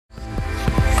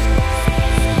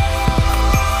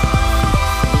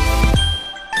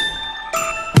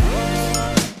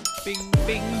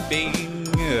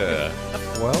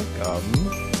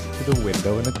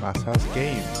show in the Glasshouse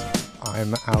Games.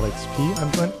 I'm Alex P. I'm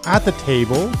joined at the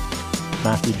table,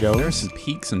 Matthew Jones. There are some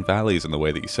peaks and valleys in the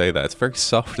way that you say that. It's very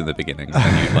soft in the beginning,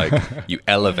 and you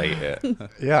elevate it.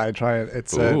 Yeah, I try it.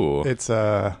 It's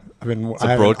a I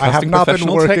have broadcasting not been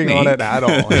professional working on technique. it at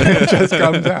all. It just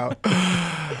comes out.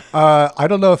 I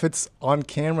don't know if it's on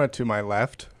camera to my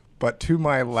left, but to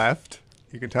my left,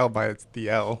 you can tell by the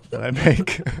L that I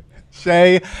make.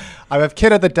 Shay, I have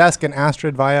Kid at the desk and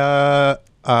Astrid via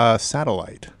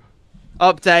satellite.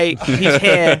 Update. He's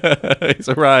here. He's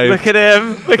arrived. Look at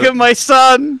him. Look at my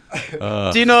son.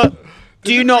 Do not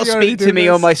speak to me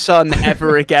or my son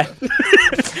ever again.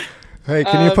 Hey,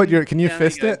 can you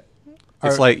fist it?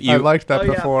 It's like you. I liked that Oh,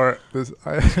 yeah. before. This,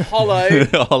 Hollow.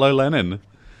 Hollow Lenin.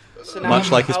 So now Much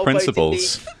I'm like his elbow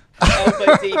principles. deep-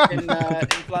 Elbow deep in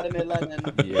Vladimir Lenin.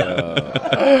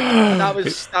 Yeah.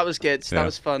 That was good. Yeah. That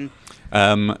was fun.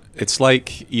 It's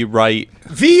like you write.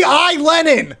 V.I.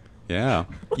 Lenin! Yeah.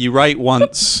 You write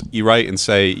once, you write and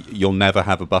say you'll never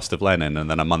have a bust of Lenin, and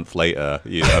then a month later,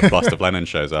 a bust of Lenin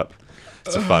shows up.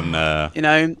 It's a fun.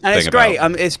 And it's great.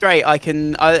 It's great.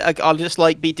 I'll just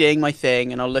be doing my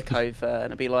thing, and I'll look over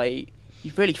and I'll be like,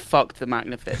 "You really fucked the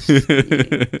Magnifist,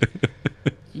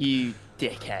 you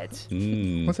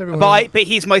dickhead." What's everyone? But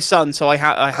he's my son, so I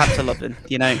have to love him.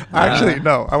 Actually,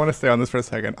 no. I want to stay on this for a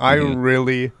second. I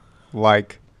really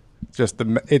like just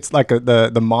it's like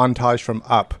the montage from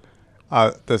Up.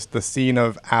 The scene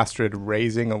of Astrid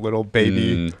raising a little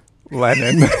baby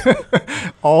Lenin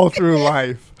all through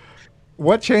life.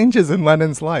 What changes in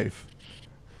Lenin's life?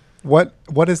 What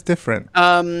is different?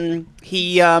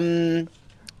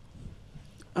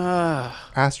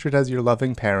 Astrid as your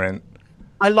loving parent.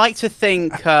 I like to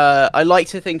think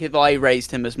if I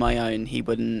raised him as my own, he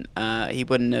wouldn't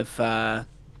have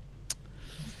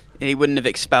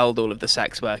expelled all of the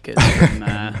sex workers from,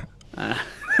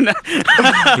 He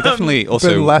definitely also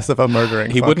Been less of a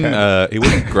murdering. he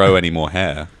wouldn't grow any more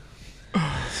hair.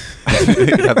 He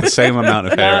had the same amount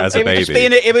of hair as a baby.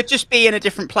 It would just be in a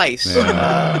different place.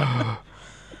 Yeah.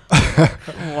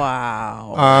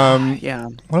 Wow. Yeah.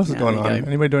 What else is Yeah, going there on? you go.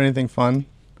 Anybody doing anything fun?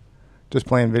 Just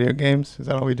playing video games? Is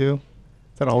that all we do?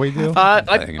 Is that all we do?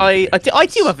 I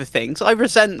do other things. I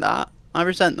resent that.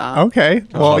 Okay.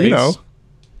 Well, you know.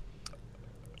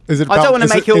 Is it? About, I don't want to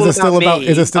make it all about me.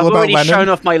 Is it still I've about already Lenin? shown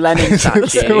off my Lenin Is it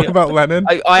still statue. about Lenin?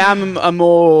 I am a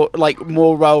more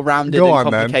well-rounded Go and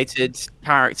on, then. complicated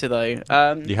character,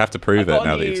 though. You have to prove it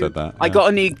now that you've said that. I got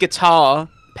a new guitar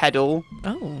pedal.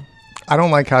 Oh. I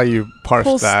don't like how you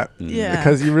parsed that. Yeah.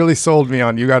 Because you really sold me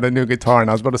on you got a new guitar, and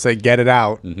I was about to say get it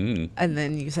out. Mm-hmm. And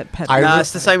then you said pedal. I- No,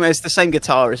 it's the same. It's the same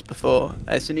guitar as before.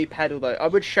 It's a new pedal though. I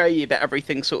would show you, but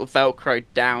everything's sort of velcroed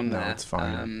down No, there. it's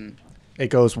fine. It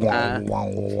goes wow, wow,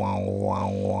 wow, wow,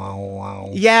 wow, wow.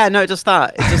 Yeah, no, it does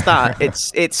that. It does that.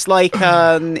 it's like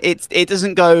it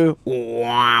doesn't go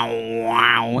wow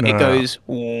wow. No, It no. goes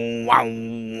wow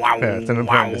wow. Yeah, it's an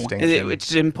important distinction.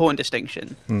 It's an important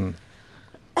distinction.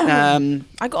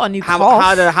 I got a new How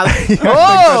cough. Yeah, I think that's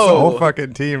the whole oh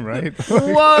fucking team, right?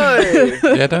 whoa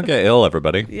Yeah, don't get ill,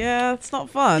 everybody. Yeah, it's not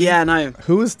fun. yeah no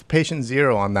Who was patient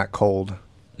zero on that cold?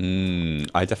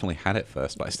 I definitely had it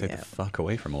first, but I stayed Yeah. the fuck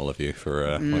away from all of you for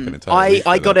like an entire week.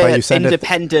 I for got that. But you it sent it-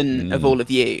 independent of all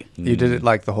of you. You did it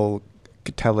like the whole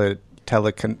tele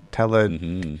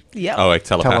Yeah. Oh, like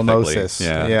telepathically. Telemosis.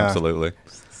 Yeah, Yeah. absolutely.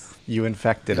 You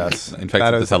infected us. Infected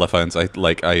That the is- telephones. I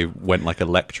went like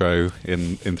electro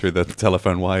in through the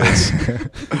telephone wires.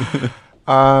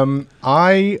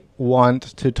 I want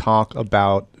to talk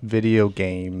about video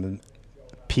game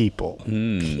people.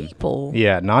 People.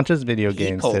 Yeah, not just video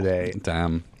games People. today.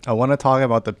 Damn. I want to talk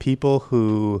about the people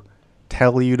who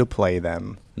tell you to play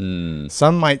them.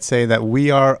 Some might say that we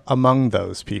are among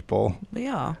those people,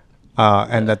 Yeah.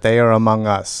 and that they are among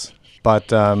us.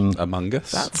 But Among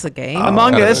Us. That's a game.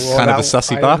 Among kind of- Us. kind of a that-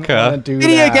 sussy I didn't baka. wanna do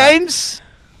Video that. games.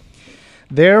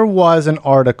 There was an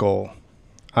article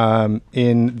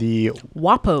in the.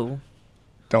 Wapo.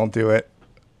 Don't do it.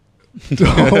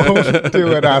 Don't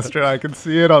do it, Astrid. I can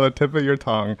see it on the tip of your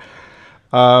tongue.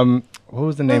 What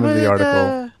was the name of the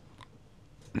article?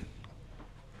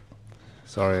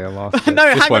 Sorry, I lost it. No,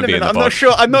 hang on won't a be in minute. the I'm not pod.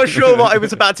 sure. I'm not sure what I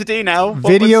was about to do now.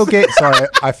 What Video was- game. Sorry,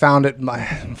 I found it. My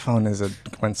phone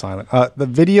went silent. The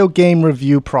video game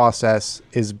review process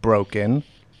is broken.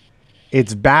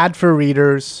 It's bad for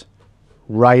readers,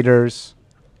 writers,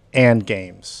 and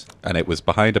games. And it was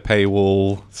behind a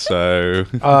paywall, so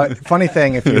Funny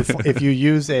thing, if you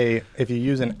use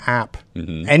an app,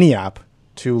 any app,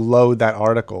 to load that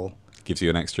article, gives you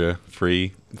an extra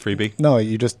freebie. no,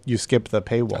 you skip the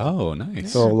paywall. Oh,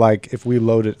 nice. So like if we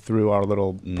load it through our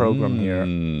little program here,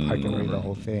 I can read the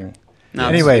whole thing. No,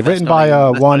 Anyway, written by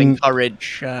let's not one.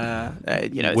 encourage.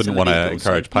 Wouldn't want to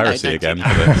encourage piracy again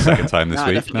for the second time this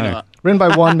week. definitely No. not. Written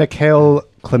by one Mikhail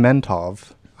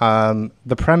Klementov.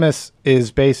 The premise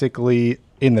is basically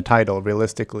in the title,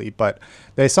 realistically, but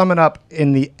they sum it up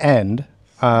in the end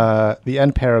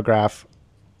paragraph,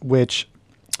 which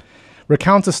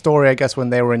recounts a story, I guess, when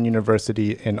they were in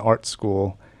university in art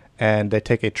school, and they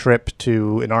take a trip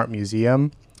to an art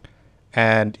museum,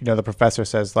 and the professor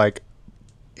says, like,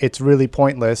 it's really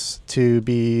pointless to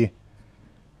be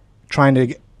trying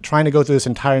to go through this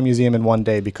entire museum in one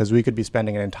day, because we could be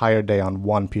spending an entire day on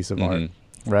one piece of art,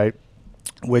 right?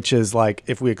 Which is like,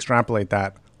 if we extrapolate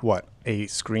that, what, a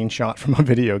screenshot from a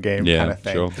video game kind of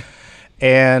thing. Sure.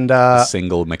 And A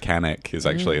single mechanic is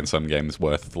actually in some games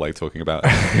worth like talking about for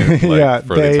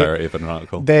the entirety of an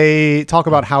article. They talk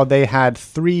about how they had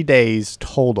 3 days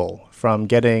total from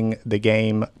getting the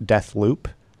game Deathloop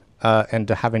and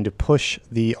to having to push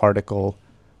the article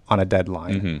on a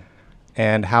deadline.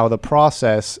 And how the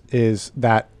process is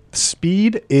that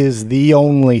speed is the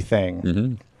only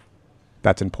thing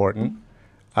that's important.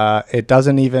 It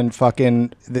doesn't even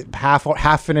fucking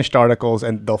half finished articles,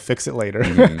 and they'll fix it later.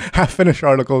 Half finished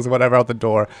articles, whatever, out the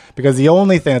door, because the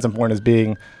only thing that's important is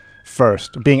being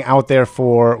out there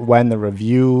for when the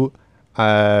review,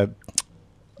 the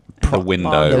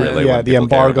window, really. Yeah, when the people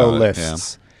care embargo about it,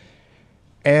 lists,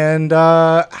 and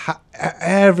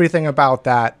everything about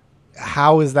that.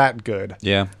 How is that good?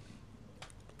 Yeah.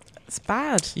 It's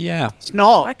bad. Yeah. It's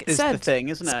not. Like I is said, the thing,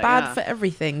 isn't it? It's bad for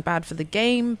everything. Bad for the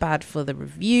game, bad for the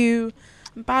review,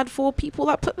 and bad for people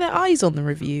that put their eyes on the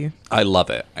review. I love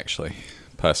it, actually.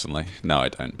 Personally, no, I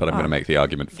don't. But I'm going to make the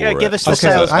argument for Yeah, it. give us the Because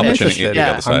sales there's I'm opportunity interested. at the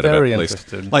Yeah. other side I'm very of it, at least.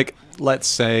 interested. Like, let's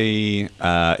say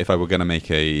if I were going to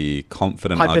make a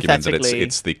confident argument that Hypothetically.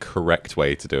 it's the correct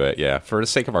way to do it, yeah. For the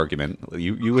sake of argument,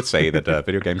 you would say that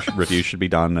video game reviews should be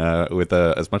done with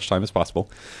as much time as possible.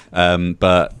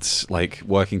 But like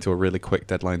working to a really quick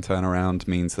deadline turnaround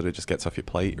means that it just gets off your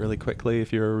plate really quickly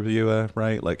if you're a reviewer,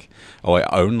 right? Like, oh, I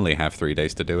only have 3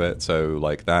 days to do it, so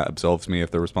like that absolves me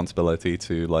of the responsibility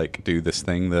to like do this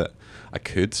thing that I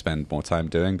could spend more time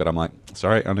doing, but I'm like,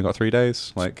 sorry, I only got 3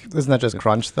 days. Like, Isn't that just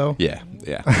crunch, though? yeah.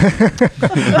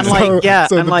 And like, yeah,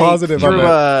 So and the like positive through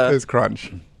of it is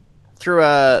crunch. through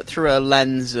a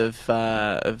lens of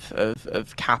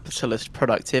capitalist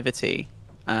productivity.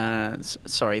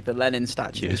 Sorry, the Lenin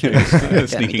statue is really getting me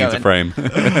Sneaking into going. frame.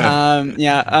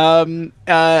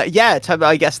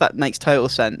 I guess that makes total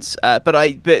sense.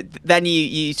 But then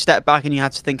you step back and you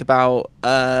have to think about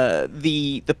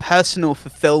the personal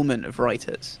fulfillment of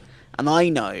writers. And I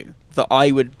know that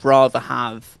I would rather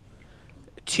have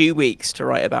 2 weeks to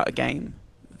write about a game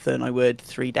than I would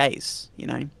 3 days.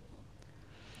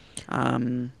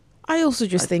 I also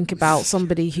just think about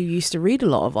somebody who used to read a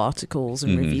lot of articles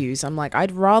and reviews. I'm like,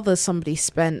 I'd rather somebody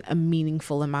spent a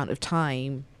meaningful amount of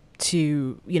time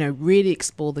to, really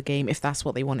explore the game if that's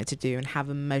what they wanted to do and have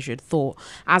a measured thought,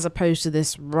 as opposed to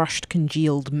this rushed,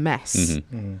 congealed mess.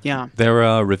 Yeah. There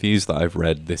are reviews that I've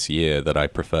read this year that I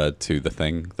preferred to the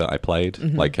thing that I played.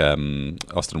 Like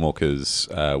Austin Walker's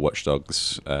Watch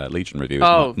Dogs Legion review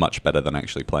is much better than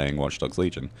actually playing Watch Dogs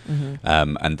Legion.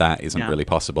 And that isn't really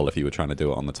possible if you were trying to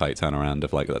do it on the tight turnaround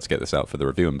of like, let's get this out for the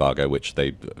review embargo, which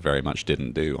they very much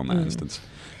didn't do on that instance.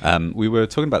 We were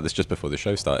talking about this just before the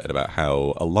show started, about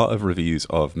how a lot of reviews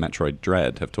of Metroid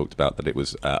Dread have talked about that it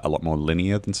was a lot more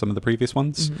linear than some of the previous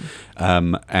ones.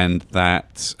 And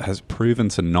that has proven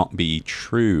to not be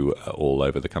true all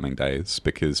over the coming days,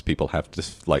 because people have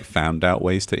just like found out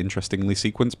ways to interestingly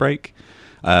sequence break.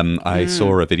 I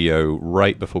saw a video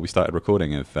right before we started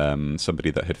recording of somebody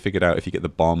that had figured out if you get the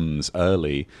bombs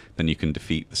early, then you can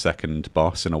defeat the second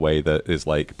boss in a way that is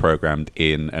like programmed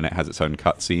in, and it has its own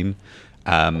cutscene.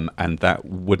 And that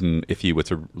wouldn't, if you were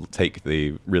to take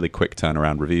the really quick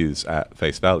turnaround reviews at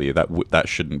face value, that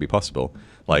shouldn't be possible.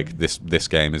 Like this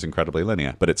game is incredibly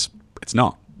linear, but it's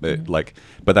not.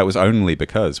 But that was only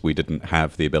because we didn't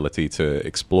have the ability to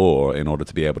explore in order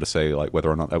to be able to say like whether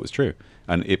or not that was true.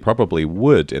 And it probably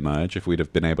would emerge if we'd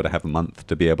have been able to have a month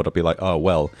to be able to be like, oh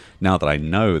well, now that I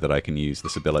know that I can use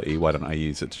this ability, why don't I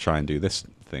use it to try and do this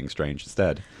thing strange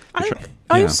instead?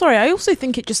 I'm sorry. I also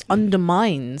think it just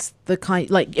undermines the kind,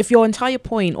 like, if your entire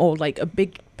point, or like a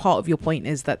big part of your point,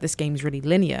 is that this game's really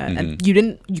linear and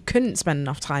you couldn't spend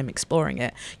enough time exploring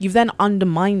it, you've then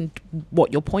undermined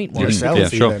what your point was.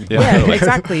 Yourself, Yeah,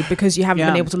 exactly, because you haven't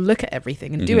been able to look at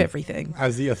everything and do everything.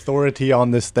 As the authority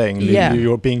on this thing,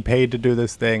 you're being paid to do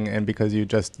this thing, and because you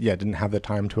just didn't have the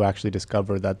time to actually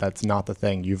discover that that's not the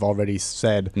thing, you've already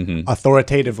said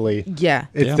authoritatively,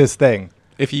 it's this thing.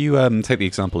 If you take the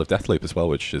example of Deathloop as well,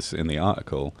 which is in the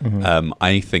article,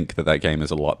 I think that game is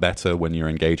a lot better when you're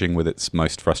engaging with its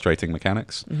most frustrating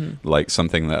mechanics. Like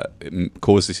something that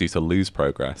causes you to lose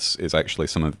progress is actually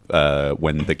some of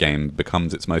when the game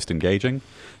becomes its most engaging.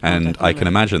 And I can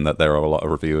imagine that there are a lot of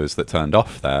reviewers that turned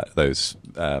off those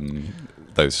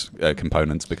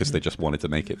components because they just wanted to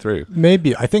make it through.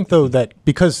 Maybe. I think, though, that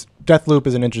because Deathloop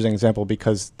is an interesting example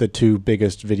because the two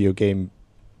biggest video game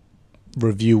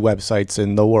review websites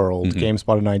in the world,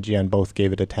 GameSpot and IGN, both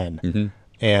gave it a 10.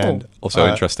 And also,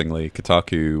 interestingly,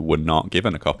 Kotaku were not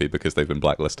given a copy because they've been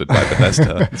blacklisted by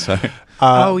Bethesda.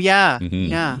 So.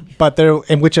 Yeah. But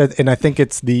I think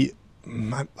it's the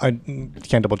I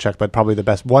can't double check, but probably the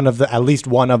best at least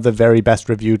one of the very best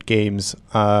reviewed games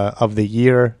of the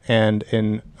year and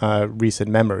in recent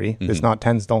memory. It's not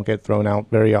 10s don't get thrown out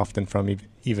very often from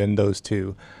even those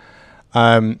two.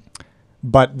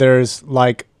 But there's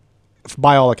like,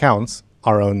 by all accounts,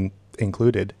 our own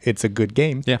included, it's a good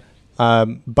game. Yeah.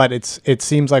 But it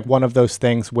seems like one of those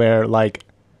things where like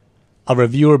a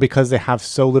reviewer, because they have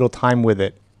so little time with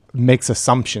it, makes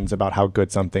assumptions about how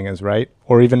good something is, right?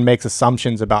 Or even makes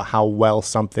assumptions about how well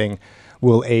something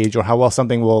will age or how well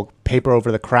something will paper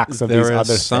over the cracks of these other things.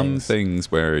 There are some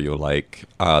things where you're like,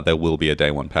 there will be a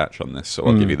day one patch on this, so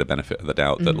I'll give you the benefit of the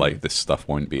doubt that like this stuff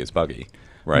won't be as buggy,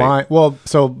 right?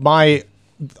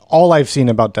 All I've seen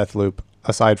about Deathloop,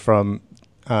 aside from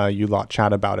you lot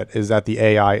chat about it, is that the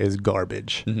AI is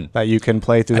garbage. That you can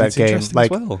play through that game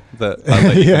like as well. That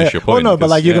you finish your point,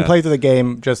 you can play through the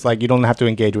game just like you don't have to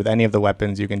engage with any of the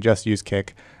weapons. You can just use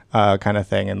kick, kind of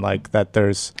thing, and like that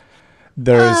there's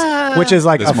which is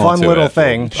like a fun little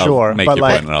thing, sure. Make but your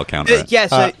like, point and I'll counter it.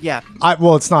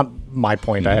 It's not my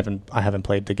point. I haven't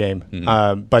played the game,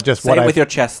 but just Say it with your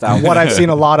chest out. What I've seen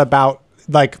a lot about,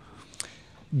 like,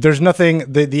 there's nothing.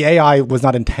 The AI was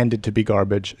not intended to be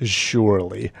garbage,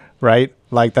 surely, right?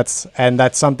 Like that's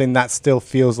something that still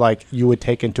feels like you would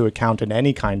take into account in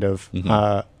any kind of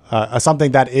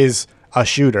something that is a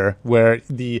shooter where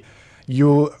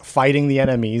you fighting the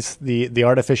enemies, the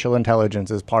artificial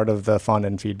intelligence is part of the fun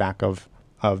and feedback of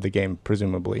the game,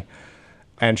 presumably.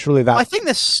 And surely that... I think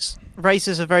this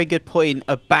raises a very good point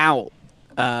about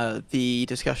the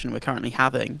discussion we're currently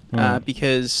having,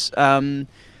 because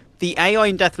the AI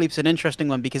in Deathloop is an interesting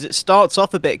one because it starts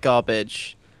off a bit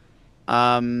garbage,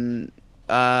 and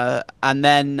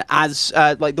then as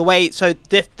like the way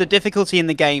the difficulty in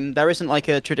the game, there isn't like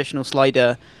a traditional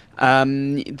slider.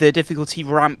 The difficulty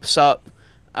ramps up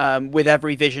with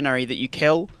every visionary that you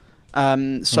kill.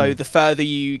 So the further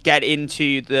you get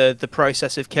into the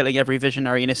process of killing every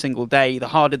visionary in a single day, the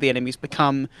harder the enemies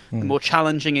become, the more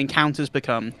challenging encounters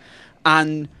become.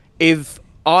 And if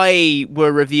I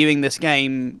were reviewing this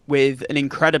game with an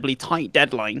incredibly tight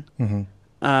deadline,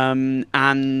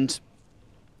 and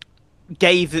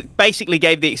basically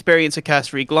gave the experience a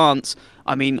cursory glance,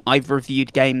 I mean, I've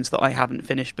reviewed games that I haven't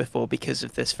finished before because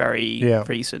of this very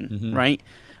reason, right?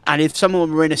 And if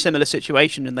someone were in a similar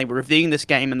situation and they were reviewing this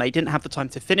game and they didn't have the time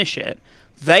to finish it,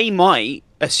 they might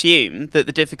assume that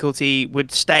the difficulty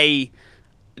would stay,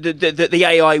 that the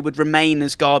AI would remain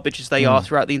as garbage as they are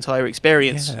throughout the entire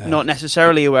experience, not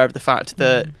necessarily aware of the fact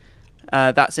that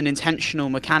that's an intentional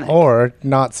mechanic. Or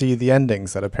not see the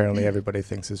endings that apparently everybody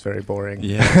thinks is very boring.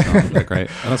 Yeah, it's not great.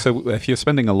 And also, if you're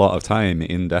spending a lot of time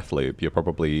in Deathloop, you're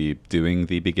probably doing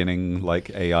the beginning, like,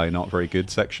 AI not very good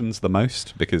sections the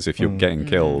most, because if you're getting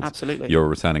killed, you're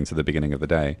returning to the beginning of the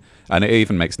day. And it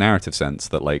even makes narrative sense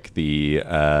that, like, the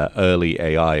early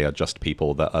AI are just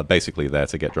people that are basically there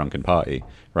to get drunk and party,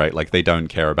 right? Like, they don't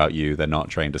care about you. They're not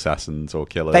trained assassins or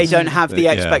killers. They don't have the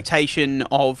expectation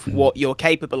of what you're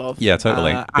capable of. Yeah,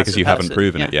 totally. Because you haven't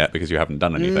proven it yet, because you haven't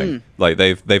done anything. Like,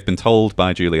 they've been told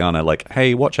by Juliana, like,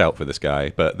 hey, watch out for this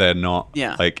guy, but they're not,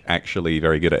 like, actually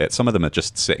very good at it. Some of them are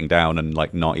just sitting down and,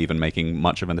 like, not even making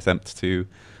much of an attempt to,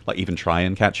 like, even try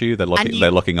and catch you. They're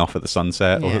looking off at the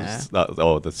sunset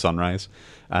or the sunrise.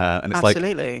 And it's like,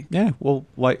 yeah, well,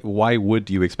 why would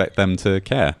you expect them to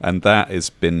care? And that has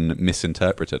been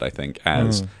misinterpreted, I think,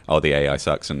 as, the AI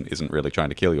sucks and isn't really trying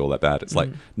to kill you all that bad. It's like,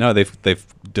 no, they've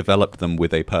developed them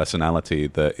with a personality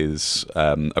that is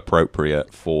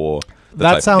appropriate for the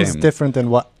type that sounds of game. Different than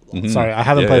what... Sorry, I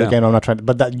haven't played the game. I'm not trying to...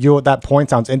 But that point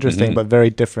sounds interesting, but very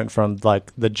different from, like,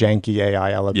 the janky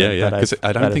AI element. Yeah, because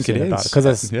I don't think it is.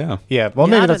 Because well,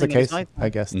 maybe that's the case, I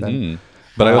guess, then.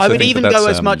 But I would even go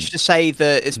as much to say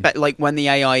that it's like when the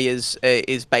AI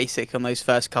is basic on those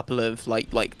first couple of like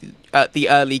the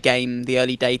early game, the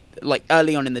early day, like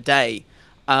early on in the day,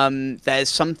 there's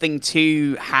something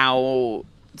to how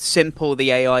simple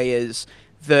the AI is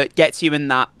that gets you in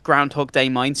that Groundhog Day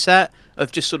mindset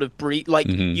of just sort of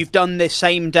you've done this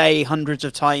same day hundreds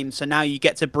of times, so now you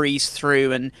get to breeze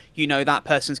through, and you know that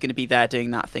person's going to be there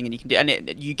doing that thing, and you can do,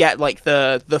 and you get like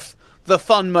the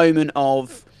fun moment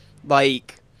of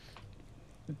like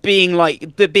being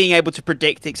able to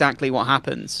predict exactly what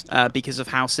happes because of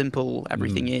how simple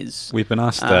everything is. We've been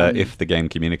asked if the game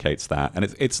communicates that,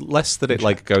 and it's less that it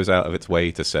like goes out of its way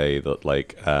to say that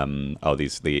like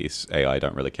these AI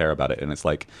don't really care about it, and it's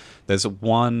like there's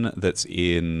one that's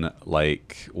in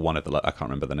like one of the I can't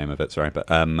remember the name of it, sorry, but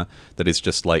that is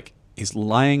just like he's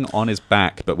lying on his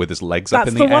back but with his legs up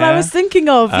in the air. That's the one I was thinking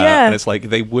of, yeah. And it's like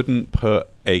they wouldn't put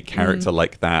a character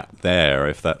like that there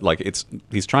if that like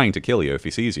he's trying to kill you if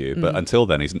he sees you, but until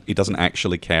then he doesn't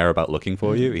actually care about looking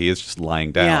for you. He is just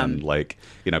lying down, like,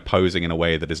 you know, posing in a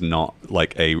way that is not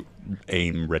like a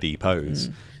aim ready pose.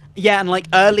 Yeah, and like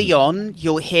early on,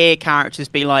 you'll hear characters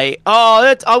be like,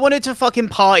 "Oh, I wanted to fucking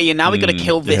party, and now we got to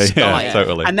kill this guy."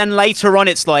 Totally. And then later on,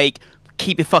 it's like,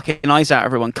 keep your fucking eyes out,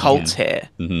 everyone. Cult's here.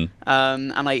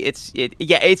 And like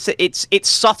it's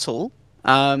subtle,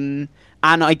 and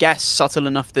I guess subtle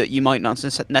enough that you might not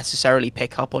necessarily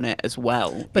pick up on it as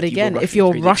well. But again, if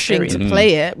you're rushing to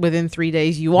play it within 3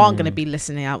 days, you aren't going to be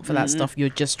listening out for that stuff. You're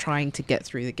just trying to get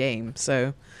through the game.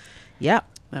 So, yeah,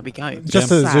 there we go. Just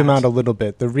to zoom out a little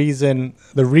bit, the reasoning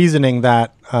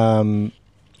that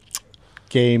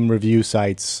game review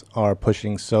sites are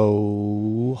pushing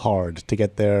so hard to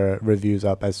get their reviews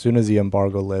up as soon as the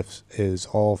embargo lifts is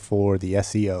all for the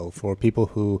SEO, for people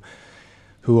who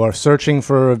are searching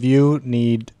for a review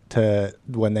need to,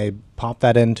 when they pop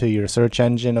that into your search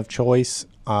engine of choice,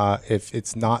 if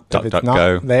it's not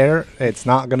there, it's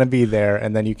not going to be there,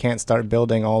 and then you can't start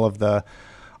building all of the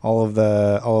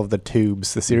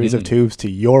tubes, the series of tubes to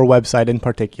your website in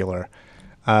particular,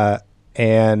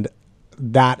 and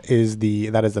that is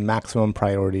the maximum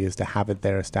priority, is to have it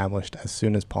there established as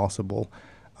soon as possible,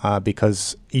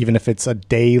 because even if it's a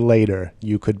day later,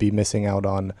 you could be missing out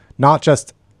on not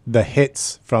just the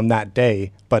hits from that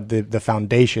day, but the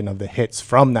foundation of the hits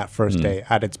from that first day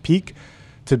at its peak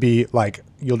to be like,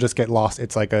 you'll just get lost.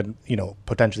 It's like a, you know,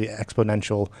 potentially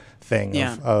exponential thing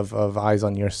of eyes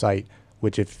on your site,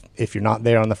 which if you're not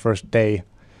there on the first day,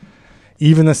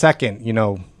 even the second, you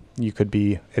know, you could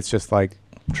be, it's just like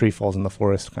tree falls in the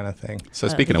forest kind of thing. So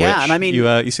speaking of which, and I mean,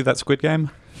 you see that Squid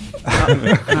Game?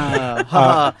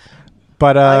 But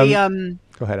go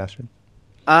ahead, Astrid.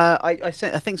 I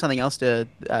think something else that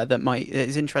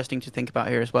is interesting to think about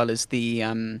here as well is the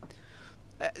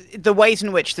ways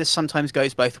in which this sometimes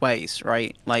goes both ways,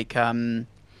 right? Like in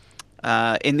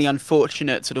the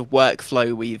unfortunate sort of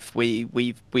workflow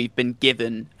we've been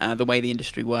given, the way the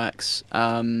industry works,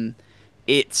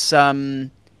 it's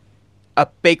a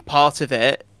big part of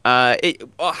it. A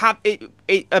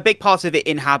big part of it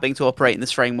in having to operate in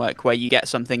this framework where you get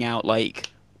something out like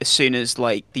as soon as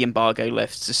like the embargo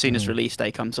lifts, as soon as release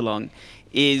day comes along,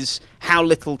 is how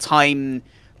little time,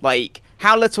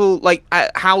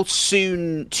 how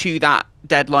soon to that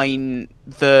deadline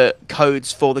the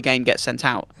codes for the game get sent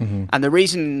out. And the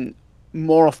reason,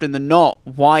 more often than not,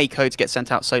 why codes get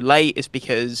sent out so late is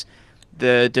because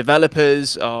the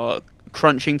developers are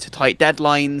crunching to tight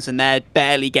deadlines, and they're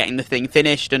barely getting the thing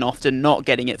finished, and often not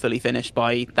getting it fully finished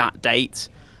by that date.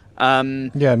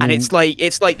 And it's like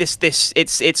this.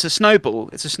 It's a snowball.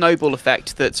 It's a snowball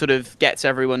effect that sort of gets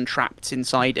everyone trapped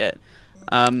inside it.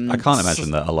 I can't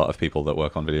imagine that a lot of people that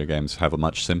work on video games have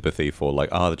much sympathy for like,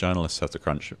 the journalists have to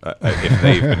crunch if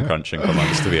they've been crunching for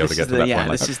months to be able to get to that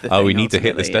point. Like, we need to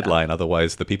hit this deadline,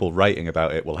 otherwise the people writing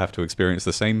about it will have to experience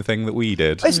the same thing that we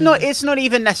did. It's not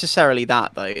even necessarily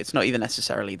that though. It's not even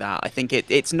necessarily that. I think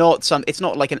it's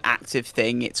not like an active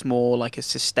thing. It's more like a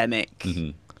systemic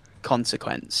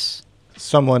consequence.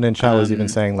 Someone in chat was even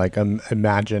saying, like,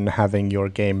 imagine having your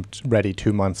game ready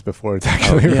 2 months before it's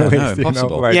actually released. No,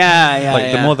 impossible. You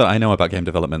know? The more that I know about game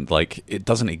development, like, it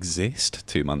doesn't exist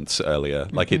 2 months earlier.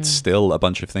 Like, it's still a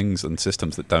bunch of things and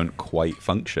systems that don't quite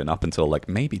function up until, like,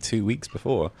 maybe 2 weeks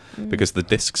before, because the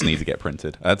discs need to get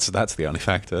printed. That's the only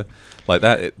factor. Like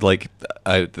that,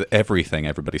 everything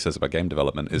everybody says about game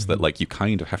development is that, like, you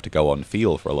kind of have to go on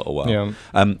feel for a little while. Yeah.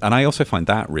 And I also find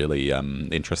that really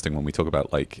interesting when we talk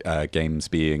about like games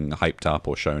being hyped up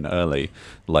or shown early,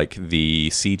 like the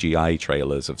CGI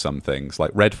trailers of some things,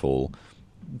 like Redfall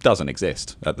doesn't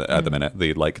exist at the minute.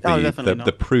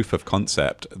 The proof of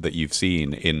concept that you've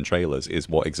seen in trailers is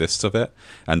what exists of it,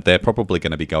 and they're probably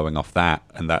going to be going off that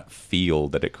and that feel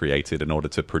that it created in order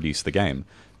to produce the game.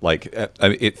 Like,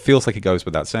 it feels like it goes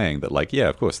without saying that, like, yeah,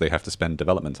 of course they have to spend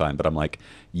development time, but I'm like,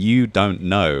 you don't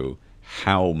know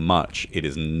how much it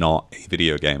is not a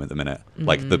video game at the minute.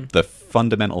 Like, the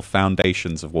fundamental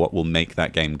foundations of what will make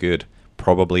that game good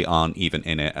probably aren't even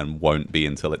in it and won't be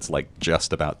until it's like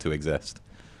just about to exist.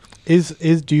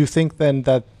 Do you think then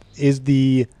that is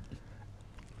the?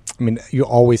 I mean, you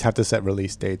always have to set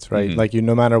release dates, right? Like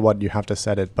no matter what, you have to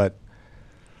set it. But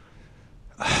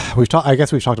I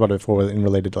guess we've talked about it before in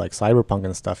related to like Cyberpunk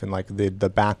and stuff, and like the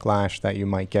backlash that you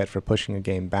might get for pushing a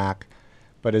game back.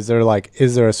 But is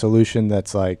there a solution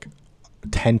that's like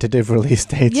tentative release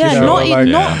dates? Yeah,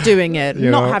 not doing it,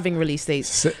 you not know, having release dates.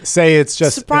 Say it's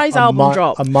just surprise album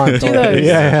drop. A month. Do those.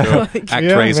 Yeah. Sure. Like,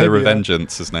 Actraiser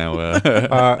Revengeance is now.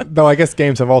 Though I guess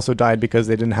games have also died because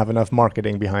they didn't have enough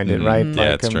marketing behind it, right?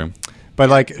 Yeah, Like, it's true. But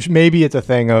like maybe it's a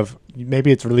thing of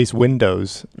maybe it's release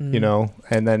windows, you know,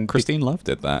 and then Christine Love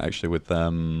did that actually with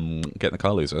Getting the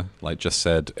Car Loser. Like just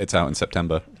said it's out in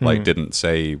September. Like didn't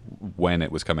say when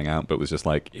it was coming out, but was just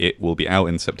like it will be out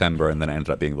in September, and then it ended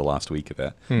up being the last week of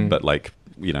it. But like,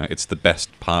 you know, it's the best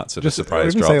parts of just a surprise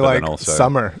even drop, say but like then also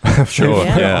summer, Sure,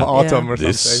 yeah. autumn or something.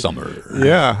 this summer.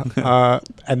 Yeah,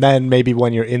 and then maybe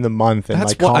when you're in the month and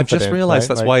That's like what I've just confident, realized. right?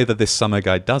 That's like, why the This Summer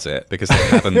guide does it, because they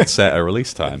haven't set a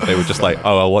release time. They were just like,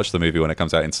 "Oh, I'll watch the movie when it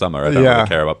comes out in summer. I don't really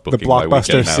care about the booking my blockbuster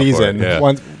weekend now season. For it." Yeah.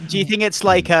 Once, Do you think it's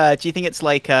like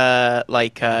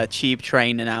tube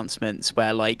train announcements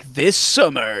where like this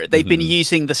summer they've been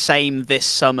using the same this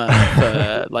summer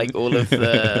for like all of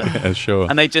the Yeah, sure.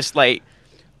 and they just like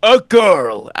a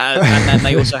girl and then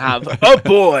they also have a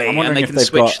boy I'm and wondering they if can they've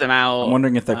switch got. them out. I'm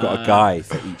wondering if they've got a guy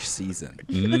for each season.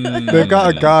 they've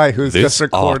got a guy who's This just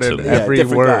recorded autumn. Yeah, every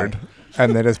different word, guy.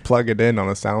 and they just plug it in on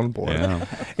a soundboard. Yeah.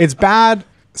 It's bad.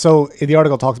 So the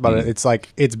article talks about it. It's like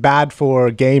it's bad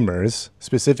for gamers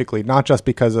specifically, not just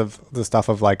because of the stuff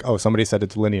of like, oh, somebody said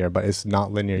it's linear, but it's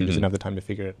not linear. You just didn't have the time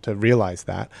to realize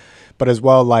that. But as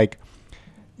well, like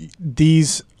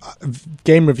these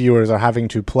game reviewers are having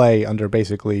to play under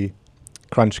basically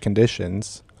crunch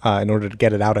conditions in order to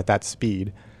get it out at that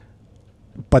speed.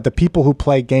 But the people who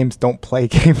play games don't play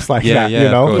games like that, you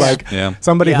know? of course. Like Yeah.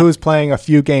 somebody Yeah. who's playing a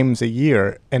few games a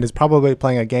year and is probably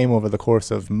playing a game over the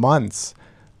course of months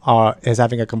is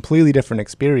having a completely different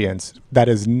experience that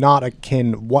is not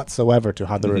akin whatsoever to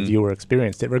how the reviewer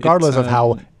experienced it, regardless of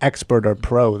how expert or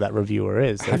pro that reviewer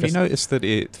is. Have you noticed that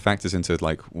it factors into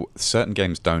like certain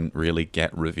games don't really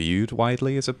get reviewed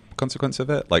widely as a consequence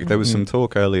of it? Like there was some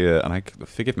talk earlier, and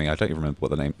forgive me, I don't even remember what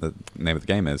the name of the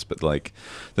game is, but like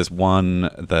there's one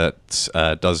that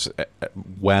does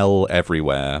well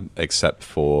everywhere except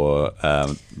for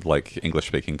like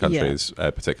English-speaking countries,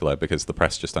 particular, because the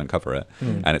press just don't cover it,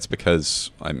 and it's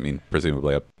because I mean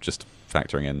presumably I'm just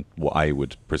factoring in what I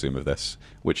would presume of this,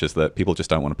 which is that people just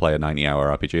don't want to play a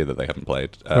 90-hour RPG that they haven't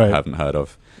played, haven't heard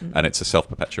of. And it's a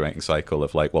self-perpetuating cycle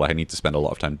of like, well, I need to spend a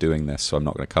lot of time doing this, so I'm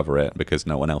not going to cover it because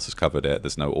no one else has covered it.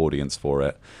 There's no audience for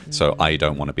it. So I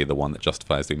don't want to be the one that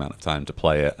justifies the amount of time to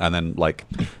play it. And then like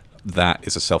that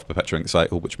is a self-perpetuating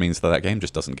cycle, which means that game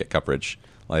just doesn't get coverage.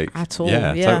 Like at all.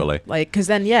 Yeah, totally. Like, because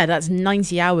then, that's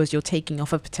 90 hours you're taking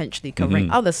off of potentially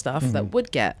covering other stuff that would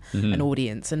get an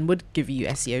audience and would give you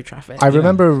SEO traffic. I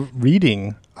remember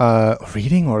reading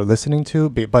or listening to,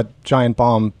 but Giant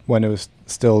Bomb, when it was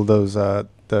still those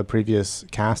the previous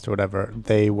cast or whatever,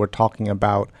 they were talking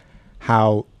about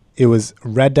how it was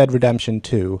Red Dead Redemption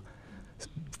 2.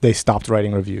 They stopped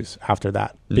writing reviews after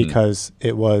that because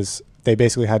they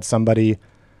basically had somebody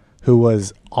who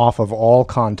was off of all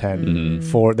content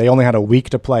they only had a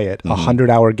week to play it,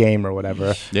 100-hour game or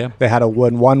whatever. Yeah. They had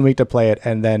 1 week to play it,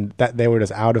 and then they were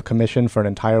just out of commission for an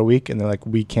entire week, and they're like,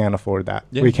 we can't afford that.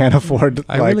 Yeah. We can't afford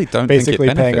I really don't think it basically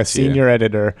paying a benefits you. senior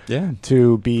editor Yeah.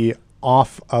 to be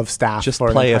off of staff Just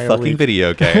for play an a entire fucking week.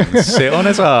 video game. Sit on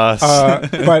his ass.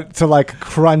 But to like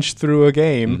crunch through a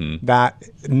game that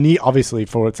obviously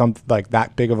for some like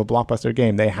that big of a blockbuster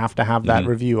game, they have to have that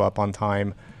review up on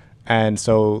time. And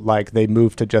so like they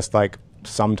moved to just like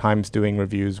sometimes doing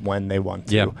reviews when they want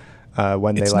to.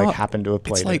 When they happen to have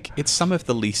played it's like it's some of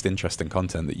the least interesting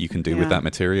content that you can do with Yeah. that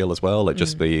material as well. Like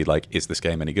just be like, is this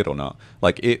game any good or not?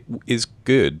 Like it is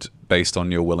good based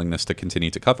on your willingness to continue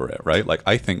to cover it, right? Like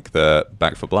I think that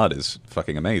Back 4 Blood is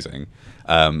fucking amazing.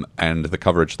 And the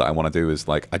coverage that I want to do is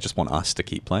like I just want us to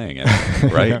keep playing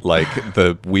it, right? Like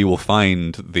we will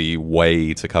find the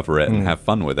way to cover it and have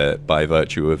fun with it by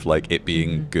virtue of like it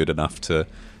being good enough to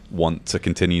want to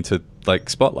continue to like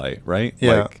spotlight, right?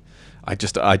 Yeah. Like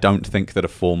I don't think that a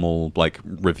formal like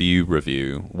review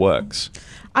works.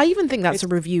 I even think that's a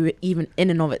review even in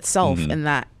and of itself, in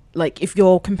that like if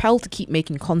you're compelled to keep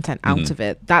making content out of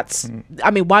it, that's I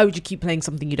mean, why would you keep playing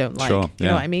something you don't like? Sure, You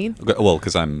know what I mean? Well,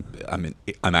 because I'm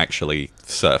actually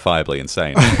certifiably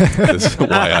insane. That's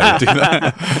why I would do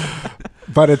that.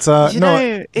 but it's You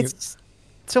know, it's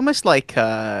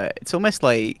it's almost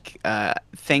like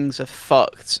things are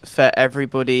fucked for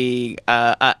everybody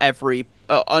at every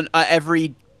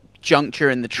juncture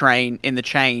in the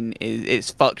chain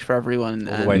is fucked for everyone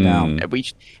all the way down.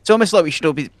 It's almost like we should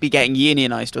all be getting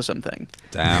unionized or something.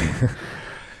 Damn.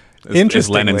 Is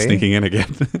Interestingly, Lennon sneaking in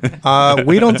again?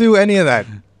 we don't do any of that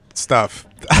stuff.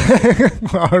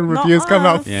 Our reviews come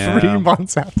out Yeah. 3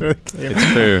 months after it came. It's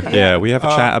true. Yeah, we have a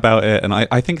chat about it, and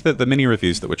I think that the mini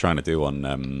reviews that we're trying to do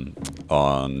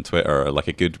on Twitter are like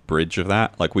a good bridge of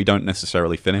that. Like, we don't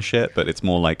necessarily finish it, but it's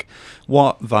more like,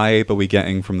 what vibe are we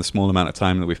getting from the small amount of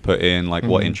time that we've put in? Like,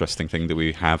 what interesting thing do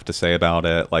we have to say about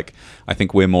it? Like, I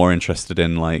think we're more interested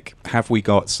in, like, have we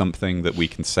got something that we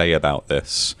can say about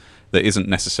this that isn't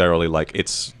necessarily like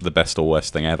it's the best or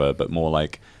worst thing ever, but more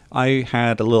like, I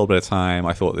had a little bit of time,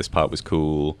 I thought this part was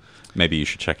cool, maybe you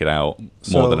should check it out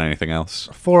more than anything else.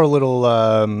 For a little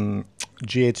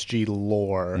GHG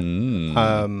lore,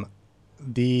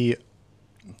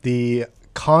 the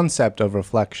concept of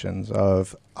Reflections,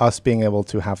 of us being able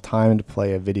to have time to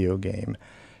play a video game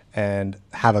and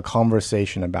have a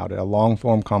conversation about it, a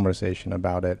long-form conversation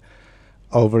about it,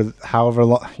 over however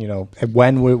long,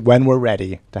 when we're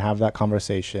ready to have that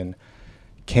conversation,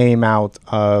 came out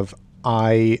of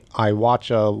I watch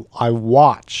a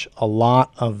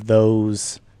lot of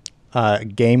those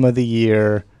game of the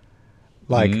year,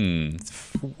 like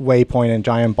Waypoint and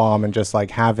Giant Bomb, and just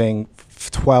like having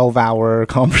 12-hour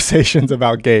conversations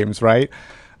about games, right?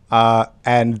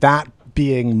 And that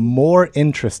being more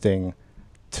interesting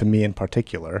to me in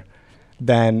particular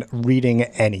than reading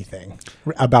anything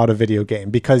about a video game,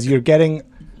 because you're getting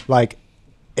like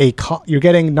you're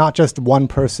getting not just one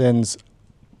person's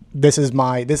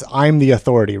I'm the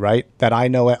authority, right? That I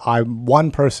know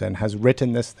one person has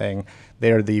written this thing.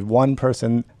 They're the one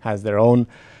person has their own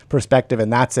perspective,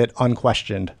 and that's it,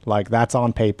 unquestioned. Like, that's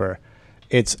on paper.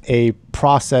 It's a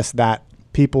process that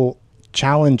people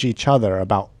challenge each other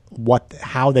about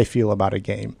how they feel about a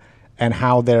game, and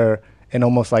how and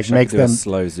almost like makes them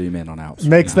slow zoom in on out.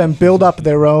 Makes them build up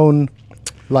their own,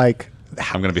 like.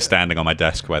 I'm going to be standing on my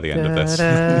desk by the end of this.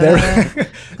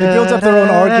 It builds up their own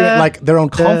argument, like their own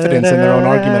confidence in their own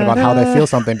argument about how they feel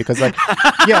something. Because, like,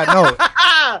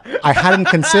 I hadn't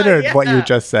considered what you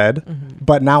just said,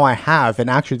 but now I have, and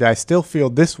actually, I still feel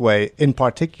this way in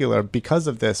particular because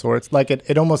of this. Or it's like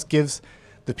it almost gives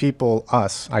the people,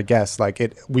 us, I guess, like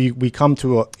we come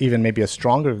to even maybe a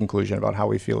stronger conclusion about how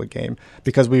we feel a game,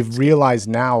 because we've realized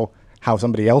now how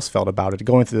somebody else felt about it,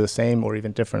 going through the same or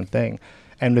even different thing.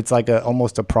 And it's like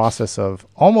almost a process of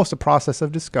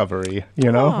discovery,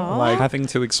 Aww. like having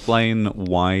to explain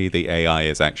why the AI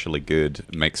is actually good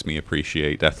makes me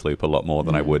appreciate Deathloop a lot more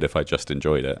than I would if I just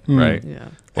enjoyed it, right? Yeah.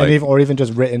 And or even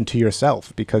just written to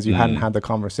yourself, because you hadn't had the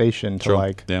conversation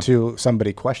to to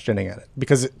somebody questioning it.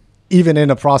 Because even in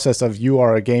a process of, you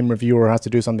are a game reviewer who has to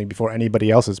do something before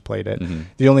anybody else has played it,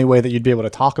 the only way that you'd be able to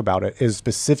talk about it is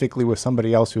specifically with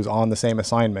somebody else who's on the same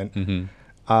assignment.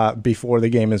 Before the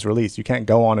game is released. You can't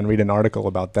go on and read an article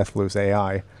about Deathloop's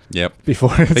AI. Yep.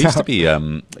 Before it's There used out.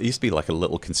 to be like a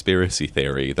little conspiracy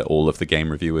theory that all of the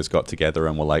game reviewers got together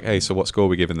and were like, "Hey, so what score are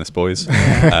we giving this, boys?"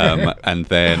 And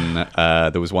then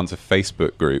there was once a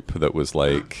Facebook group that was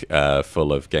like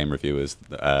full of game reviewers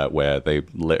where they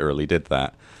literally did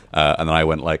that. And then I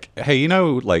went like, "Hey,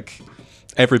 like,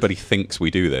 everybody thinks we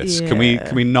do this. Yeah. Can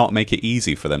we not make it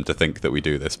easy for them to think that we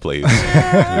do this, please?"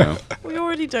 We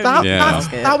already don't.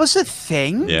 That was a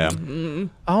thing. Yeah.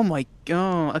 Oh my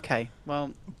god. Okay.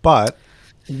 Well. But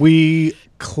we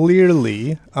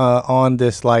clearly, on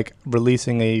this, like,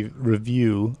 releasing a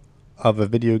review of a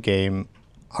video game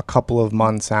a couple of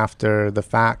months after the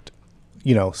fact,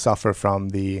 suffer from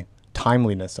the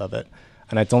timeliness of it.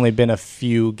 And it's only been a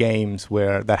few games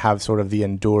that have sort of the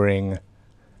enduring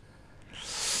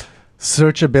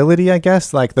searchability, I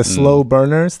guess, like the slow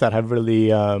burners that have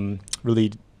really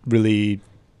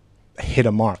hit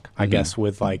a mark, I guess,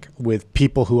 with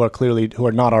people who are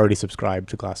not already subscribed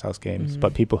to Glasshouse Games,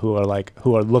 but people who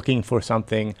are looking for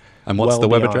something. And what's the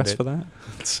web address for that?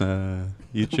 It's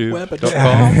youtube.com.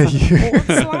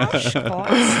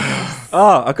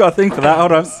 Oh, I've got a thing for that.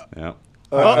 Hold on. Yeah.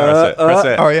 Press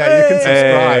it. Oh yeah, you can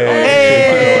subscribe.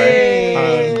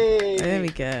 There we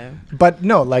go. But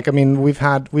no, like, I mean, we've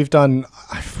done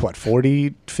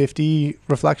 40, 50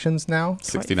 reflections now.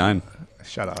 69.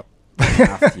 Shut up.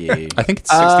 Matthew. I think it's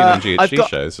 69 I've GHG got-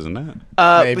 shows, isn't it?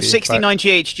 Maybe, 69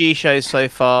 GHG shows so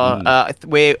far. I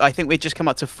think we've just come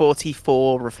up to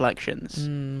 44 reflections.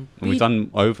 And we've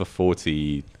done over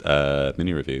 40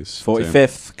 mini reviews. too.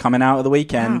 45th coming out of the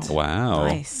weekend. Wow.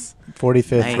 Nice.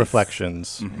 45th Nice.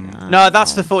 Reflections. No,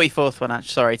 that's the 44th one. Actually,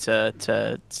 sorry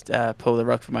to pull the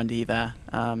rug from under you there.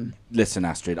 Listen,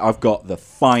 Astrid, I've got the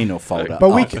final folder. But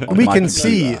we up can, on we my can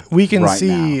see computer right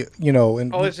now. you know,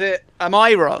 and Oh, is it? Am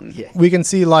I wrong? Yeah. we can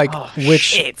see like Oh, which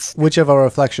shit. of our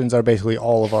reflections are basically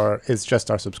all of our is just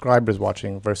our subscribers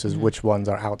watching versus which ones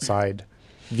are outside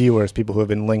viewers, people who have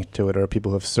been linked to it or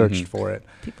people who have searched for it.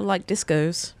 People like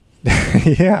discos.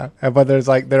 Yeah, but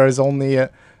there is only a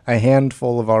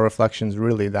handful of our reflections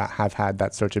really that have had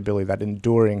that searchability, that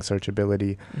enduring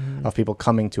searchability of people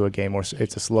coming to a game, or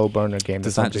it's a slow burner game.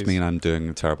 Does that just mean I'm doing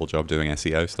a terrible job doing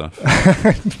SEO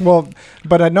stuff? Well,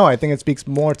 but no, I think it speaks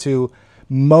more to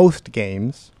most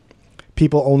games.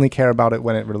 People only care about it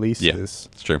when it releases, Yeah, it's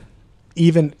true.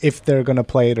 even if they're going to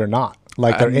play it or not.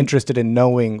 Like they're interested in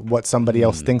knowing what somebody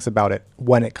else thinks about it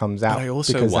when it comes out. But I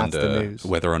also because that's the wonder news.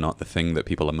 whether or not the thing that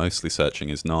people are mostly searching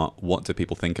is not what do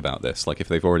people think about this. Like if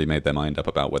they've already made their mind up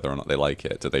about whether or not they like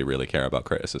it, do they really care about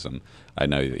criticism? I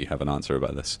know that you have an answer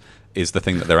about this. Is the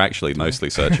thing that they're actually mostly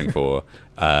searching for,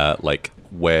 like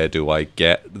where do I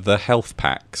get the health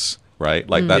packs? Right,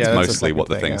 like that's Yeah, that's the mostly second what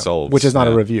the thing, thing yeah. solves. Which is not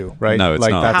a Yeah. review, right? No, it's Like,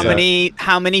 not. that's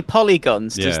How many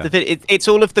polygons does Yeah. the it's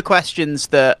all of the questions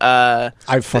that I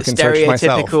fucking searched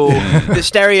myself. the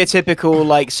stereotypical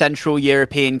like Central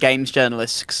European games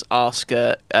journalists ask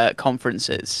at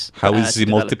conferences. How is to the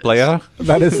developers.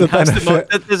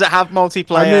 multiplayer? Does it have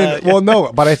multiplayer? I mean, well,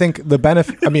 no, but I think the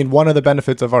benefit. I mean, one of the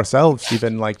benefits of ourselves,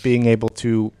 even like being able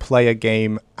to play a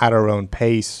game at our own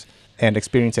pace and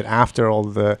experience it after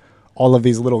all of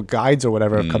these little guides or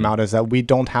whatever have come out, is that we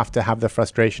don't have to have the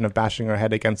frustration of bashing our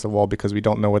head against the wall because we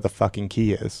don't know where the fucking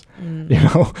key is. You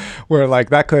know, where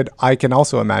like I can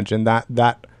also imagine that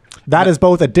is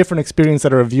both a different experience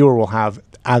that a reviewer will have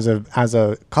as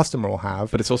a customer will have.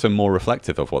 But it's also more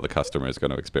reflective of what the customer is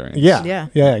going to experience. Yeah,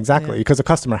 exactly. Yeah. Because a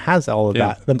customer has all of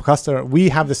Yeah. that. The customer, we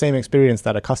have the same experience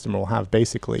that a customer will have,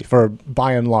 basically. For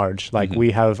by and large, like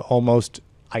we have almost,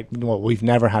 we've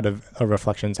never had a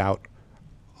reflections out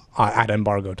at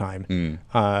embargo time,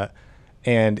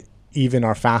 and even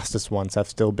our fastest ones have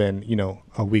still been,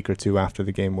 a week or two after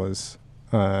the game was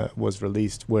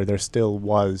released, where there still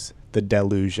was the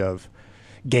deluge of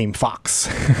Game Fox.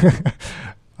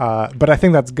 But I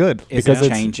think that's good Is because it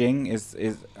it's changing? Is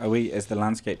the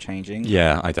landscape changing?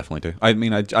 Yeah, I definitely do. I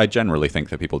mean, I generally think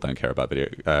that people don't care about video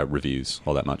reviews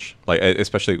all that much. Like,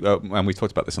 especially, and we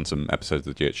talked about this on some episodes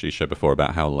of the GHG show before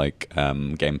about how like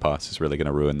Game Pass is really going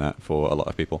to ruin that for a lot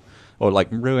of people, or like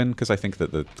ruin because I think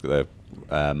that the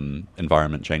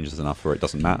environment changes enough where it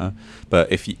doesn't matter.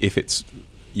 But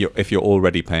if you're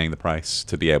already paying the price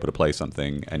to be able to play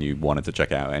something and you wanted to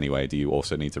check it out anyway, do you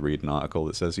also need to read an article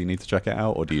that says you need to check it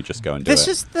out, or do you just go and do This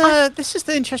it? is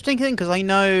the interesting thing, because I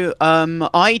know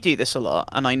I do this a lot,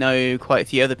 and I know quite a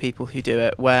few other people who do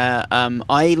it, where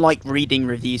I like reading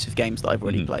reviews of games that I've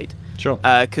already played. Sure.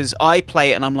 Because I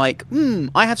play it and I'm like,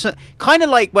 I have some kind of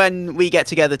like when we get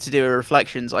together to do a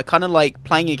reflections. I kind of like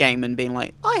playing a game and being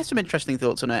like, I have some interesting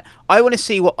thoughts on it. I want to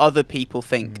see what other people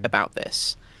think about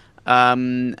this.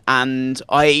 And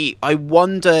I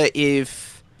wonder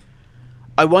if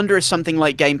something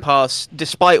like Game Pass,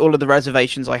 despite all of the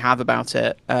reservations I have about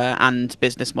it and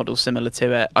business models similar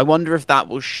to it, I wonder if that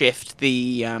will shift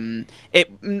the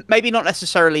maybe not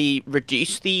necessarily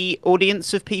reduce the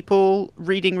audience of people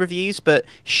reading reviews, but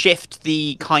shift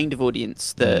the kind of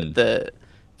audience that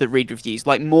read reviews.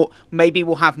 Like maybe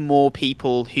we'll have more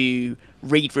people who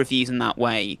read reviews in that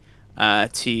way.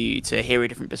 To hear a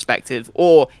different perspective,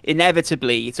 or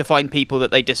inevitably to find people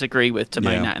that they disagree with to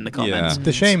moan at in the comments. Yeah.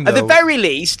 the shame. At Though, the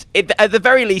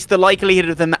very least, the likelihood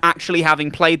of them actually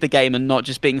having played the game and not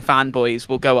just being fanboys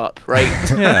will go up, right?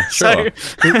 Yeah, sure.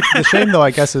 the shame, though, I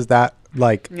guess, is that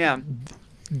like Yeah.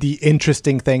 the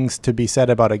interesting things to be said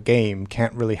about a game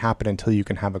can't really happen until you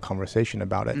can have a conversation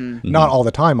about it. Not all the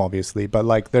time, obviously, but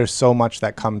like there's so much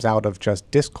that comes out of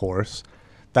just discourse.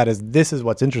 This is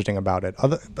what's interesting about it.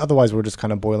 Otherwise, we're just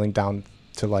kind of boiling down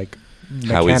to like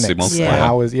How is mechanics. the multiplayer? Yeah.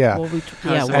 How is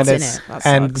Well, what's in it? That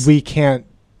and sucks. we can't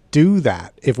do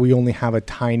that if we only have a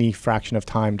tiny fraction of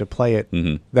time to play it.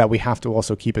 That we have to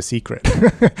also keep a secret,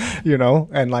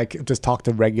 and like just talk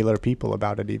to regular people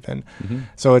about it even.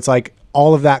 So it's like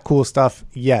all of that cool stuff.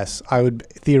 Yes, I would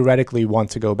theoretically want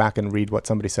to go back and read what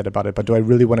somebody said about it, but do I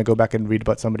really want to go back and read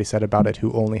what somebody said about it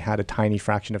who only had a tiny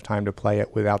fraction of time to play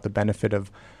it without the benefit of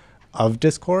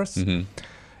discourse? And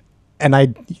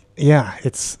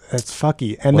it's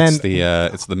fucky. And What's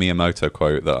then it's the Miyamoto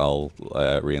quote that I'll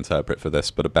reinterpret for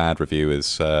this, but a bad review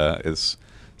is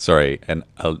Sorry, an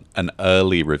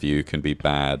early review can be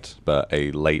bad, but a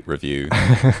late review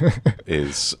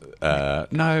is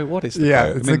no. What is the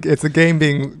quote? It's a game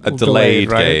being a delayed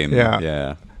right? game.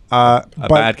 Yeah. A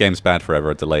bad game's bad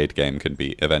forever. A delayed game can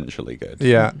be eventually good.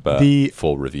 Yeah, but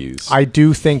for reviews, I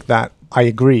do think that I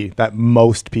agree that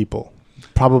most people,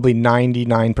 probably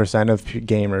 99% of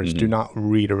gamers, do not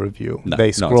read a review. No,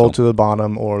 they scroll to the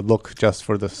bottom or look just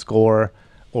for the score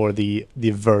or the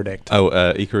verdict. Oh,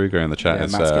 Ikaruga in the chat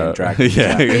has he's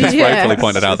rightfully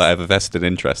pointed out that I have a vested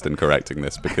interest in correcting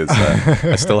this because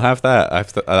I still have that. I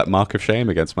have that mark of shame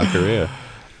against my career.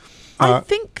 I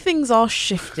think things are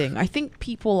shifting. I think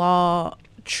people are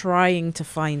trying to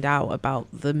find out about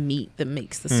the meat that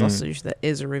makes the sausage that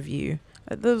is a review.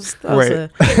 That was a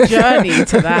journey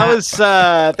to that. That was,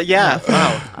 wow.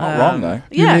 Not wrong, though.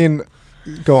 Yeah. You mean,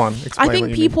 go on, explain I think what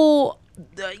you people...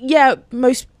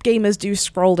 most gamers do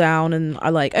scroll down and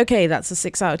are like, okay, that's a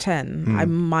 6 out of 10. I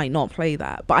might not play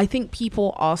that. But I think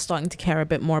people are starting to care a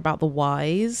bit more about the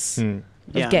whys of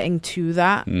getting to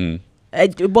that.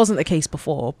 It wasn't the case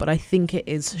before, but I think it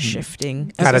is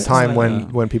shifting. at a time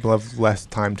when people have less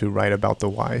time to write about the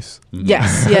whys.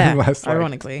 Yes, yeah, Less,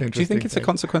 ironically. Do you think it's a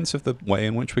consequence of the way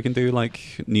in which we can do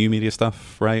like new media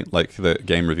stuff, right? Like the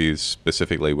game reviews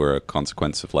specifically were a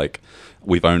consequence of like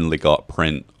we've only got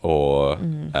print or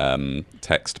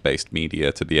text-based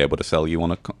media to be able to sell you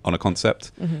on a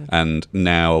concept. And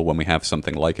now when we have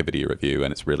something like a video review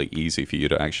and it's really easy for you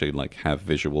to actually like have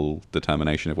visual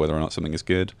determination of whether or not something is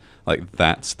good, like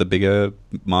that's the bigger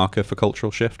marker for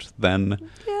cultural shift than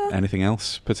anything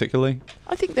else particularly.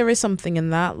 I think there is something in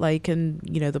that, like, and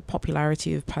the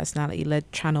popularity of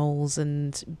personality-led channels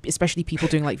and especially people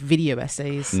doing like video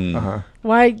essays.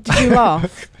 Why did you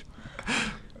laugh?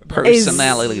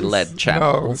 Personality-led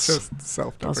channels. No, it's just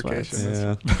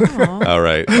self-deprecation. Yeah. All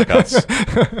right, like us.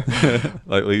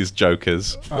 Like these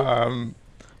jokers.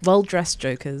 Well-dressed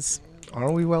jokers. Are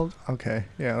we well? Okay,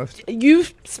 yeah. You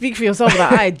speak for yourself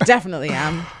that I definitely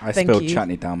am. I Thank spilled you.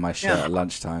 chutney down my shirt at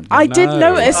lunchtime. I did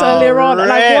notice earlier on, and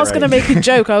I was really? going to make a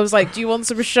joke. I was like, "Do you want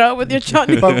some shirt with your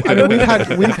chutney?" But I mean,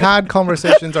 we've had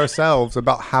conversations ourselves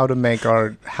about how to make our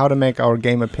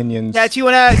game opinions. Yeah, do you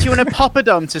want a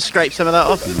poppadom to scrape some of that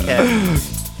off,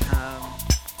 Kev?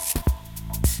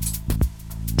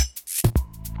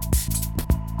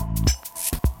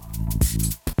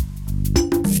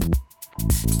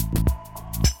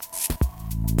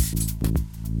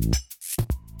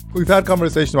 We've had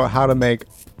conversations about how to make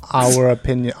our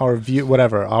opinion, our view,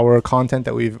 whatever, our content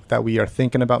that we are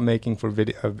thinking about making for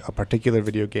a particular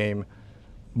video game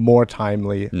more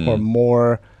timely or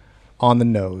more on the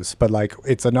nose. But like,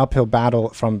 it's an uphill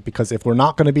battle because if we're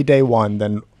not going to be day one,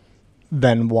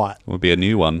 then what? Will be a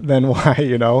new one. Then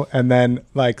why, And then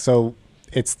like, so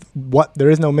it's there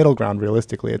is no middle ground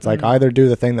realistically. It's like either do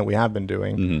the thing that we have been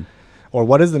doing or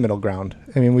what is the middle ground?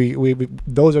 I mean, we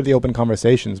those are the open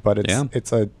conversations, but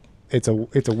it's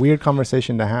a weird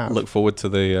conversation to have. Look forward to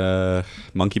the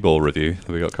Monkey Ball review that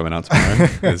we got coming out tomorrow.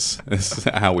 is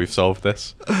how we've solved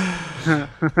this. That's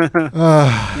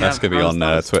going to be on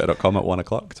twitter.com at 1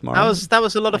 o'clock tomorrow. That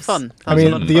was a lot of fun. I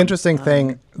mean, the interesting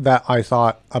thing that I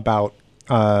thought about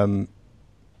in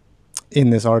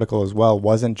this article as well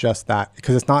wasn't just that,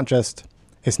 because it's not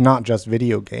just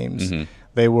video games.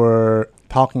 They were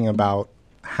talking about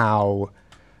how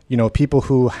people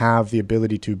who have the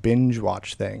ability to binge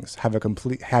watch things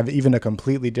have even a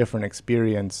completely different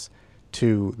experience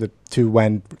to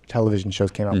when television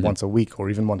shows came out once a week or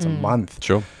even once a month.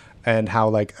 Sure. And how,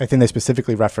 like, I think they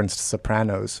specifically referenced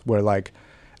Sopranos, where, like,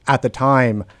 at the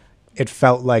time it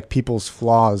felt like people's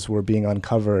flaws were being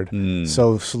uncovered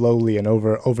so slowly and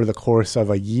over the course of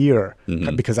a year,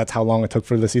 because that's how long it took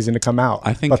for the season to come out.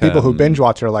 I think, but people who binge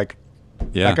watch are like,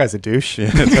 yeah, that guy's a douche.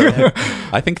 Yeah, totally.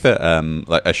 I think that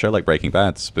like a show like Breaking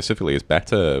Bad specifically is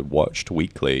better watched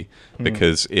weekly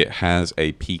because it has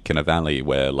a peak and a valley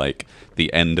where, like,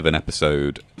 the end of an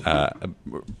episode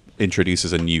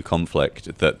introduces a new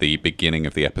conflict that the beginning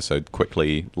of the episode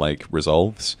quickly like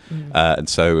resolves, and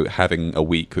so having a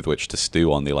week with which to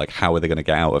stew on the like how are they going to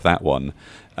get out of that one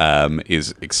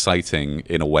is exciting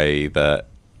in a way that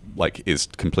like is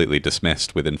completely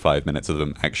dismissed within 5 minutes of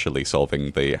them actually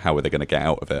solving the how are they going to get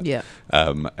out of it. Yeah.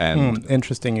 And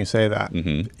interesting you say that.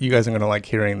 You guys are going to like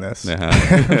hearing this.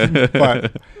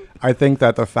 but I think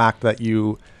that the fact that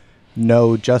you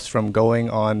know just from going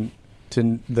on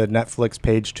to the Netflix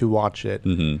page to watch it,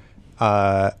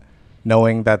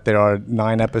 knowing that there are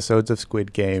 9 episodes of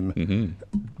Squid Game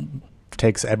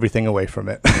takes everything away from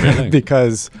it. Really?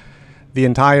 Because the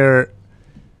entire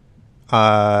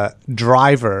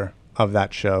driver of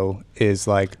that show is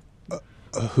like,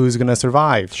 who's going to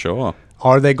survive? Sure.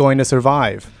 Are they going to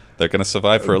survive? They're going to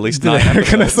survive for at least 9 They're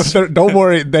gonna episodes. don't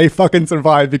worry, they fucking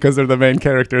survive because they're the main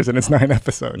characters and it's 9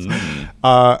 episodes.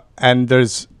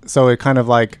 And so it kind of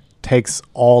like takes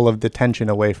all of the tension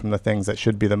away from the things that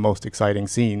should be the most exciting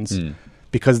scenes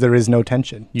because there is no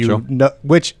tension. Sure.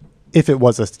 Which, if it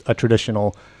was a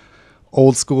traditional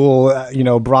old school,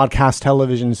 broadcast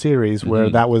television series where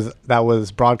that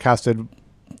was broadcasted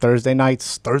Thursday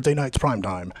nights prime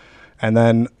time. And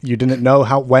then you didn't know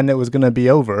when it was going to be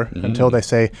over until they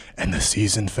say, and the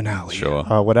season finale, Sure.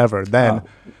 whatever. Then,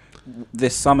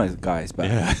 This summer, guys, but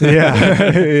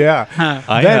yeah.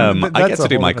 I get to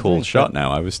do my cool thing, shot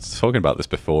now. I was talking about this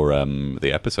before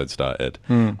the episode started.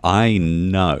 I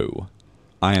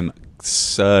am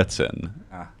certain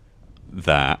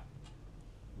that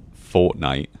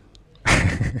Fortnite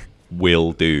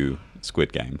will do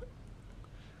Squid Game.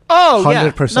 Oh, yeah.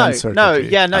 100%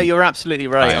 certainty. You're absolutely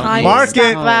right. I Mark it.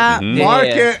 That. Mark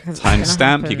it.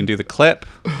 Timestamp. You can do the clip.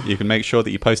 You can make sure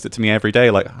that you post it to me every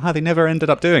day. Like, they never ended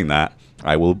up doing that.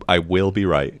 I will be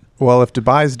right. Well, if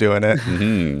Dubai's doing it,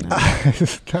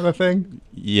 is that a thing?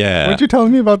 Yeah. Weren't you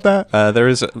telling me about that? There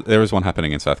is one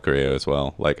happening in South Korea as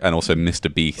well. And also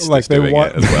Mr. Beast Like is doing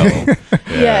it as well.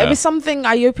 Yeah, it was something.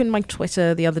 I opened my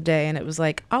Twitter the other day, and it was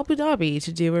like Abu Dhabi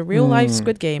to do a real life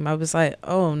Squid Game. I was like,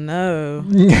 oh no.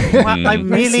 I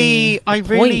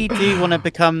really do want to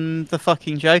become the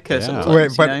fucking Joker. Yeah.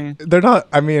 Sometimes, Wait, but they're not.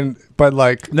 I mean, but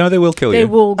like No, they will kill They you.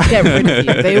 will get rid of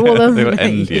you. They will They will eliminate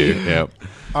end you. Yeah.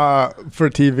 for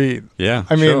TV. Yeah.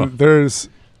 I mean, sure. there's.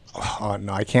 Oh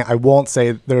no, I can't. I won't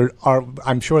say there are.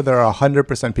 I'm sure there are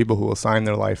 100% people who will sign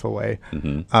their life away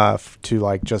to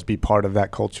like just be part of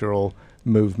that cultural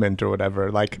movement or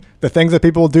whatever. Like the things that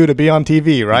people do to be on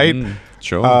TV, right?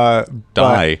 Sure. But-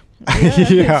 Die.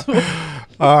 yeah.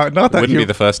 Not that Wouldn't be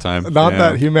the first time. Not Yeah.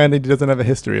 that humanity doesn't have a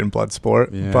history in blood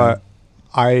sport, Yeah. but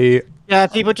I. Yeah,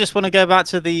 people just want to go back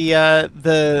to the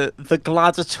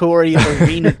gladiatorial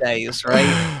arena days,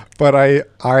 right? But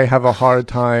I have a hard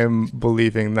time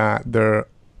believing that no,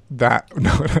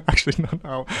 actually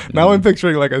no. Now I'm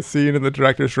picturing like a scene in the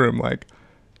director's room, like,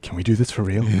 can we do this for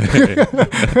real?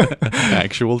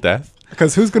 Actual death.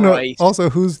 Because who's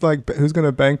Christ.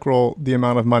 gonna bankroll the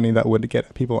amount of money that would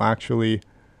get people actually,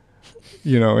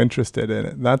 interested in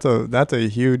it? That's a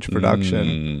huge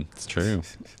production. It's true.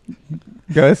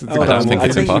 Guys, it's I don't think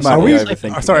it's impossible. Are we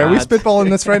overthinking sorry? Are we that. spitballing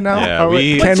this right now? Yeah, Are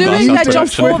we- can We're Doing we- that job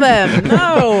Actually- for them.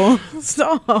 No,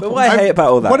 stop. But what I hate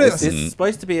about all that What is is- it's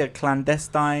supposed to be a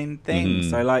clandestine thing.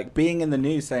 So like being in the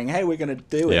news saying, "Hey, we're going to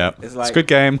do it." Yeah. Is like, Squid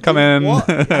Game, come in. What?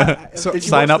 Yeah. So Did you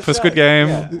sign watch up the for show? Squid Game.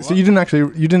 Yeah. So you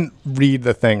didn't read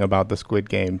the thing about the Squid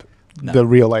Game, the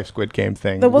real life Squid Game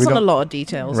thing. There We wasn't a don't- lot of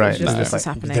details. Right. It was just no. this is Like,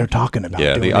 happening. they're talking about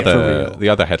Yeah, doing the it for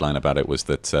real. other headline about it was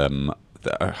that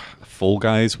Fall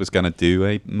Guys was going to do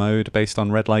a mode based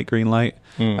on red light, green light,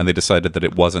 and they decided that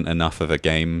it wasn't enough of a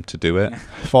game to do it.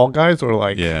 Fall Guys or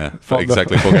like Yeah, Fall- but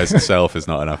exactly. Fall Guys itself is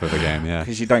not enough of a game. Yeah,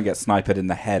 Because you don't get sniped in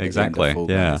the head. exactly. At the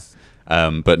end of Yeah. Fall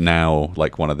Guys. But now,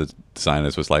 like, one of the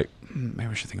designers was like, maybe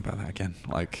we should think about that again.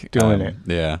 Like Doing it.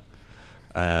 Yeah.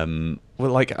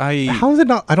 Well, like How is it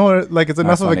not? I don't like. It's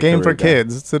enough That's of a Sonic game for the Hedgehog.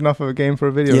 kids. It's enough of a game for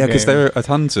a video game. Yeah, because there are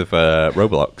tons of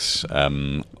Roblox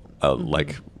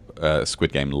like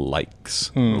Squid Game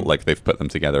likes. Like they've put them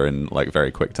together in like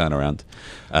very quick turnaround.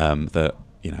 That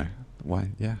why?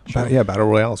 Yeah. Sure. Battle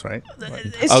royales, right?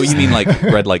 It's Oh, just- you mean like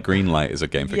red light, green light is a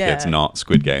game for kids, Yeah. not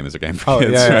Squid Game is a game for Oh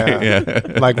kids, yeah, right?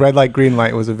 yeah. Like red light, green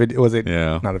light was a video. Was it?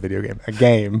 Yeah. Not a video game. A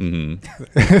game.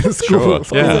 Mhm. School.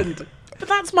 Sure. Yeah. But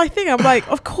that's my thing. I'm like,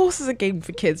 of course it's a game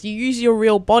for kids. You use your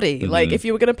real body. Like, if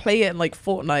you were going to play it in, like,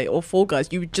 Fortnite or Fall Guys,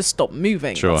 you would just stop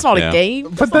moving. Sure, That's not yeah. a game.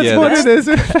 But that's Yeah, what that's- it is.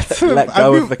 That's Let I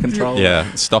go mean, of the controller.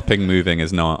 Yeah, stopping moving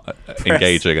is not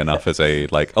engaging enough as a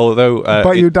like. Although,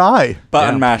 But you die.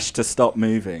 Button Yeah. mash to stop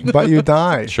moving. But you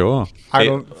die. sure. I It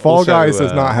don't. Fall also, Guys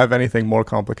does not have anything more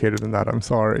complicated than that. I'm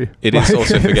sorry. It is Like,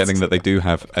 also it's- forgetting that they do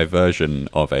have a version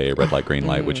of a red light, green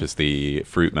light, which is the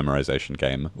fruit memorization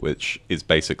game, which is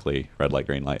basically red light,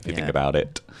 green light. If you think Yeah. about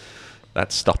it,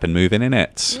 that's stop and moving in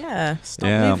it. Yeah, stop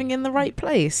Yeah. moving in the right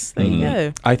place. There you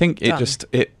go. I think it Done. just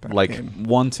like game.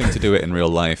 wanting to do it in real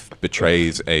life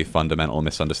betrays a fundamental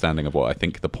misunderstanding of what I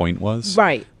think the point was.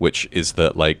 Right. Which is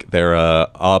that like there are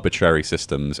arbitrary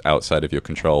systems outside of your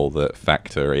control that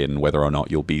factor in whether or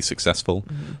not you'll be successful.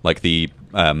 Like the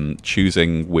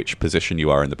choosing which position you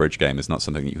are in the bridge game is not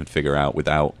something that you can figure out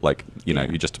without like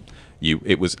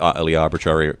it was utterly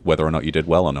arbitrary whether or not you did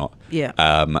well or not. Yeah.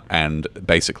 And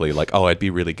basically like, oh, I'd be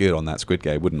really good on that Squid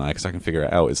Game, wouldn't I? Because I can figure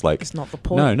it out. It's like It's not the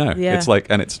point. No. Yeah. It's like,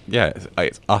 and it's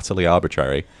utterly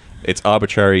arbitrary. It's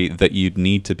arbitrary that you'd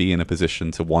need to be in a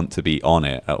position to want to be on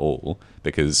it at all,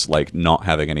 because like not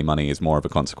having any money is more of a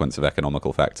consequence of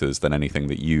economical factors than anything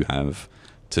that you have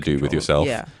to do with yourself.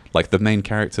 Yeah. Like the main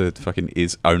character fucking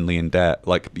is only in debt.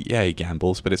 Like, yeah, he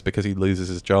gambles, but it's because he loses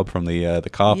his job from the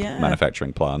car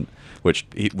manufacturing plant, which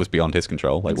was beyond his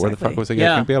control. Like, where the fuck was he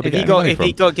going to be able to get money if from?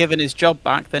 he got given his job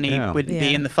back, then he wouldn't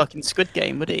be in the fucking Squid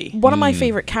Game, would he? One of my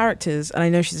favorite characters, and I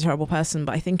know she's a terrible person,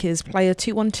 but I think is Player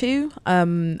 212.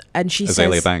 And she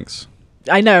Azalea says, Banks.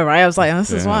 I know, right? I was like,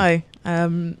 this is why.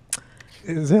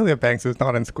 Azalea Banks is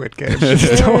not in Squid Game.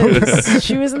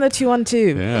 She was in the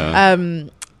 212. Yeah.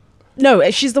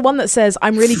 No, she's the one that says,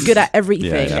 I'm really good at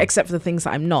everything except for the things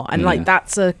that I'm not. And like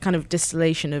that's a kind of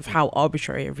distillation of how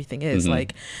arbitrary everything is.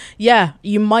 Like, yeah,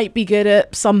 you might be good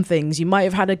at some things, you might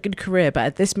have had a good career, but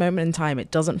at this moment in time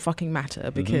it doesn't fucking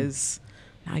matter because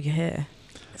now you're here.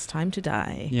 It's time to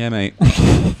die. Yeah, mate.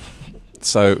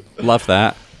 So, love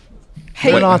that.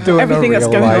 Hate They're not doing a everything that's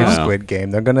real going life on. Squid Game.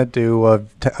 They're gonna do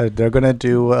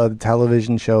a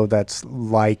television show that's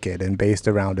like it and based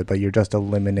around it, but you're just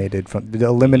eliminated from. The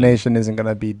elimination isn't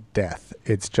gonna be death.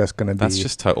 It's just gonna be. That's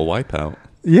just total wipeout.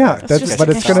 Yeah, just but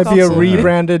it's gonna be a testosterone.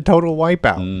 rebranded Total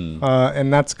Wipeout,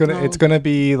 and that's gonna. It's gonna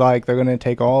be like they're gonna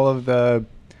take all of the.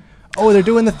 Oh, they're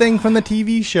doing the thing from the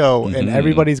TV show, and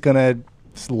everybody's gonna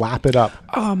slap it up.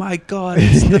 Oh my god,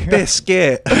 it's the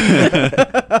biscuit.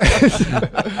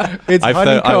 It's I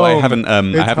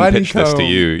honeycomb. I haven't pitched this to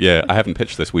you. Yeah, I haven't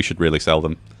pitched this. We should really sell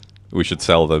them. We should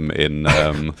sell them in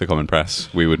the common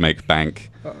press. We would make bank.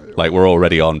 Like we're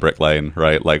already on Brick Lane,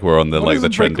 right? Like we're on the What like the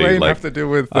does Brick trendy. Lane like have to do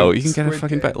with oh, the you can get a Squid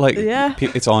fucking Game? like Yeah.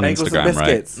 it's on Bagels and Instagram, right?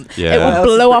 biscuits. Yeah, It What would else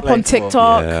blow is up Brick on Lane for?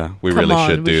 TikTok. yeah. We Come really on,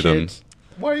 should we do them. should.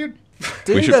 Why are you?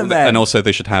 Do We should, them then. and also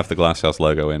they should have the Glasshouse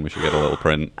logo in. We should get a little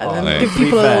print. And on then it. give people a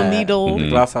To be little fair, needle. The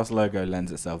Glasshouse logo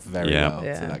lends itself very Yeah. well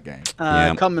Yeah. to that game.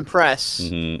 Yeah. Common Press.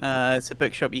 Mhm. It's a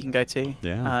bookshop you can go to.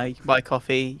 Yeah. You can buy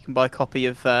coffee. You can buy a copy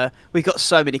of. We've got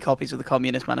so many copies of the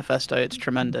Communist Manifesto. It's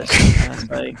tremendous.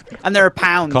 And they're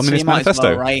 £1, so you Communist might as Manifesto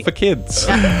well, right? for kids.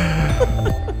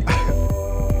 Yeah.